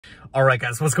All right,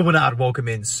 guys, what's going on? Welcome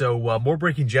in. So more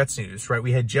breaking Jets news, right?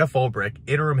 We had Jeff Ulbrich,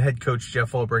 interim head coach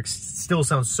Jeff Ulbrich. Still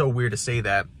sounds so weird to say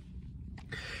that.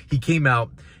 He came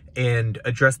out and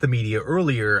addressed the media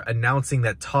earlier, announcing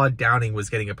that Todd Downing was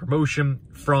getting a promotion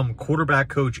from quarterback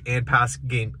coach and passing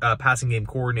game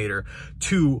coordinator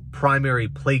to primary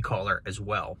play caller as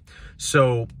well.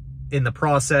 So in the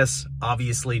process,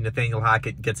 obviously, Nathaniel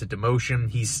Hackett gets a demotion.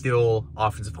 He's still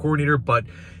offensive coordinator, but,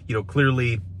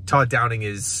 clearly Todd Downing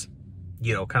is,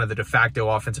 kind of the de facto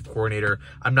offensive coordinator.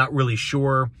 I'm not really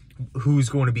sure who's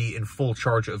going to be in full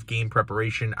charge of game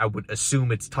preparation. I would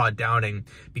assume it's Todd Downing,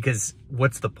 because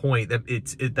what's the point?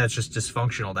 That's just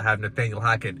dysfunctional to have Nathaniel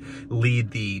Hackett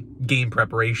lead the game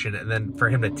preparation and then for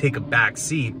him to take a back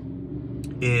seat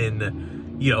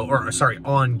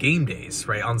on game days,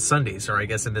 right? On Sundays, or I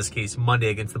guess in this case, Monday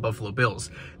against the Buffalo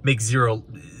Bills. Makes zero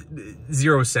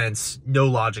sense, no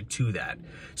logic to that.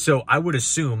 So I would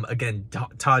assume, again,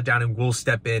 Todd Downing will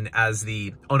step in as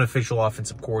the unofficial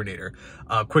offensive coordinator.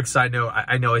 Quick side note,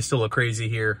 I know I still look crazy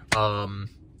here,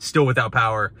 still without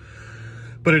power,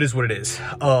 but it is what it is.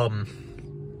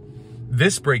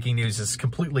 This breaking news is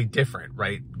completely different,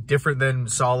 right? Different than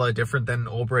Saleh, different than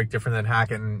Ulbrich, different than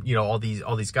Hackett, and all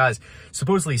these guys.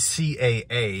 Supposedly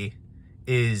CAA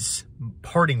is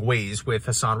parting ways with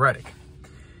Haason Reddick.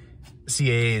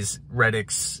 CAA is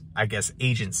Reddick's, I guess,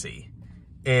 agency.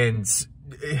 And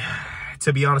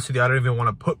to be honest with you, I don't even want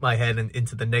to put my head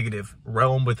into the negative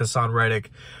realm with Haason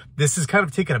Reddick. This is kind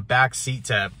of taking a back seat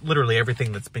to literally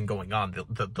everything that's been going on.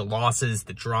 The losses,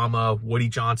 the drama, Woody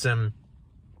Johnson.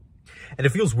 And it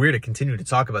feels weird to continue to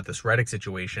talk about this Reddick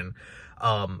situation.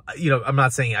 I'm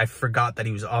not saying I forgot that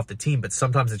he was off the team, but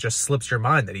sometimes it just slips your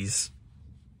mind that he's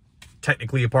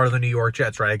technically a part of the New York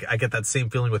Jets, right? I get that same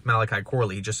feeling with Malachi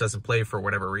Corley. He just doesn't play for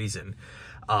whatever reason,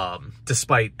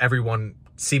 despite everyone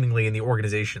seemingly in the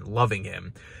organization loving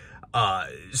him.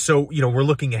 So we're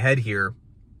looking ahead here.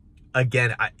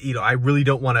 Again, I really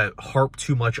don't want to harp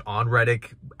too much on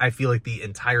Reddick. I feel like the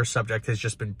entire subject has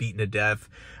just been beaten to death.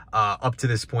 Up to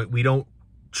this point, we don't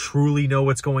truly know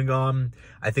what's going on.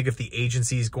 I think if the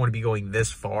agency is going to be going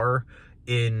this far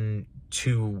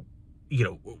into,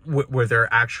 where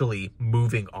they're actually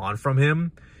moving on from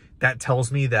him, that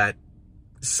tells me that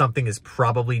something is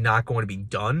probably not going to be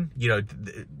done.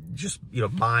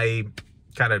 My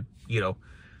kind of,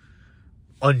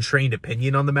 untrained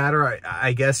opinion on the matter.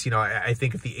 I guess, I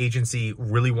think if the agency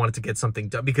really wanted to get something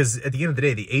done, because at the end of the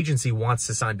day, the agency wants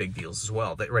to sign big deals as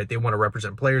well, right? They want to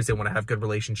represent players. They want to have good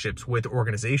relationships with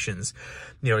organizations.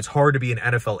 It's hard to be an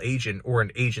NFL agent or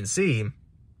an agency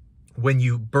when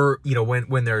you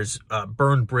when there's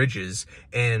burned bridges,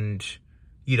 and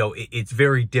it's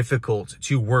very difficult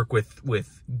to work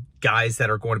with guys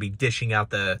that are going to be dishing out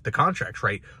the contracts,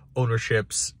 right?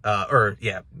 Ownership around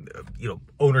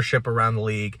the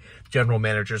league, general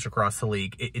managers across the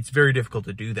league. It's very difficult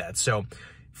to do that. So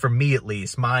for me, at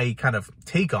least, my kind of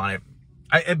take on it,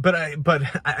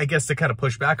 I guess to kind of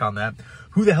push back on that,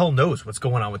 who the hell knows what's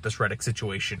going on with this Reddick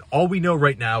situation? All we know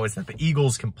right now is that the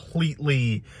Eagles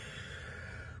completely,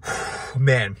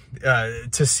 man,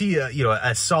 to see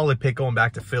a solid pick going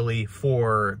back to Philly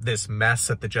for this mess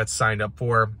that the Jets signed up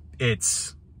for,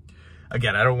 it's,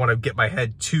 again, I don't want to get my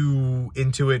head too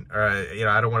into it.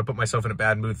 I don't want to put myself in a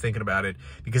bad mood thinking about it,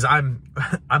 because I'm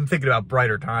thinking about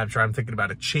brighter times. Right? I'm thinking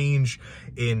about a change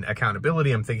in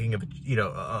accountability. I'm thinking of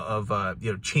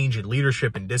change in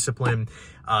leadership and discipline,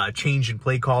 change in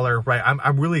play caller. Right?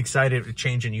 I'm really excited to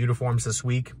change in uniforms this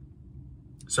weekend.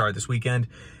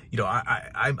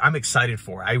 I'm excited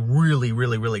for it. I really,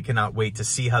 really, really cannot wait to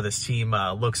see how this team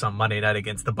looks on Monday night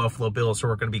against the Buffalo Bills, who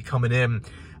are going to be coming in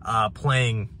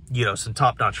playing, some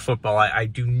top-notch football. I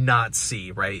do not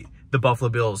see, right, the Buffalo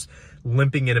Bills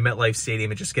limping into MetLife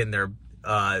Stadium and just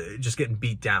getting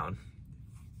beat down.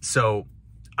 So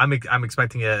I'm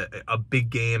expecting a big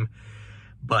game,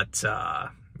 but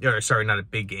sorry, not a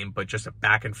big game, but just a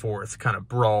back and forth kind of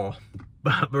brawl.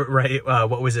 Right?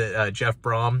 What was it? Jeff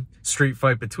Brom, street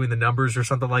fight between the numbers or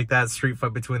something like that. Street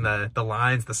fight between the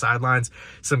lines, the sidelines,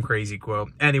 some crazy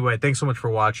quote. Anyway, thanks so much for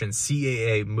watching.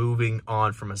 CAA moving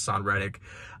on from Haason Reddick.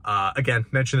 Again,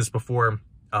 mentioned this before.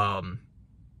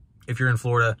 If you're in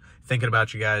Florida, thinking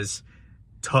about you guys,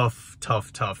 tough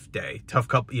day. Tough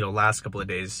couple, last couple of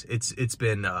days. It's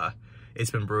been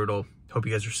brutal. Hope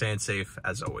you guys are staying safe.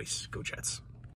 As always, go Jets.